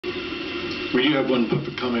We do have one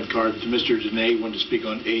public comment card. Mr. Dehne wanted to speak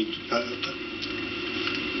on age,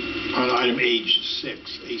 on item age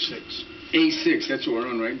 6, A6. A6, that's what we're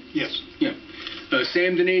on, right? Yes. Yeah.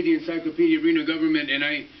 Sam Dehne, the Encyclopedia of Reno Government, and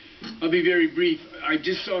I'll be very brief. I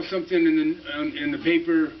just saw something in the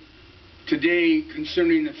paper today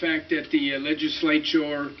concerning the fact that the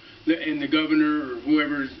legislature and the governor or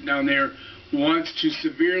whoever is down there wants to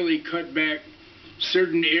severely cut back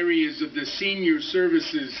certain areas of the senior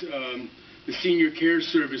services, the senior care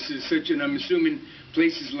services, and I'm assuming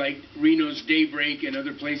places like Reno's Daybreak and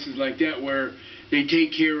other places like that where they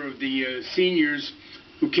take care of the seniors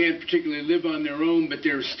who can't particularly live on their own, but they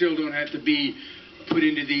still don't have to be put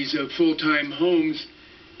into these full-time homes.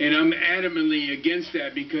 And I'm adamantly against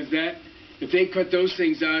that, because that, if they cut those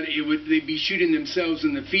things out, they'd be shooting themselves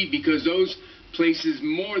in the feet, because those places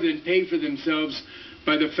more than pay for themselves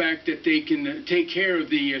by the fact that they can take care of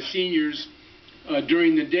the seniors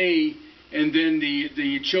during the day, and then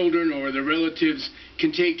the children or the relatives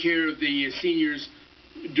can take care of the seniors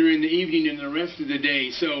during the evening and the rest of the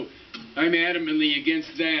day. So I'm adamantly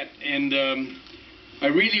against that, and I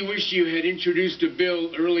really wish you had introduced a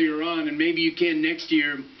bill earlier on, and maybe you can next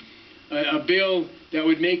year, a bill that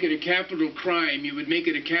would make it a capital crime. You would make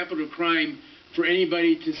it a capital crime for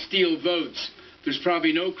anybody to steal votes. There's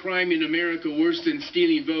probably no crime in America worse than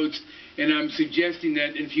stealing votes, and I'm suggesting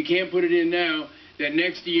that if you can't put it in now, that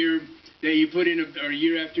next year that you put in, or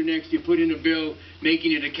year after next, you put in a bill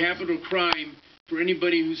making it a capital crime for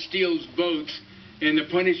anybody who steals votes, and the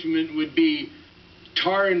punishment would be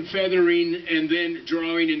tar and feathering and then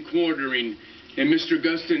drawing and quartering. And Mr.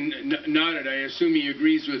 Guston nodded. I assume he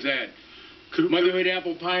agrees with that. Motherhood,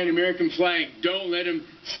 apple pie, and American flag. Don't let them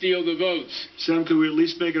steal the votes. Sam, could we at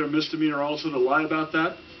least make it a misdemeanor also to lie about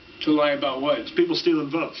that? To lie about what? It's people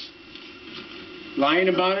stealing votes. Lying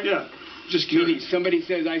about it? Yeah. Just meaning somebody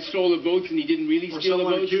says, I stole the votes, and he didn't really steal the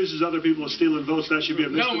votes? Or someone accuses other people of stealing votes, that should be a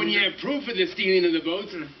misdemeanor. No, when you have proof of the stealing of the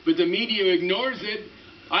votes, but the media ignores it.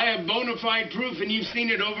 I have bona fide proof, and you've seen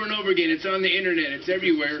it over and over again. It's on the internet. It's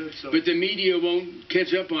everywhere. But the media won't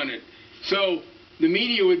catch up on it. So the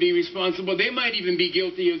media would be responsible. They might even be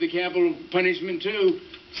guilty of the capital punishment, too,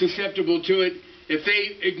 susceptible to it, if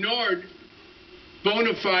they ignored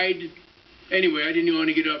bona fide. Anyway, I didn't want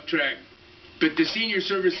to get off track. But the senior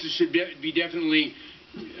services should be definitely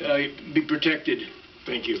be protected.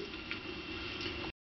 Thank you.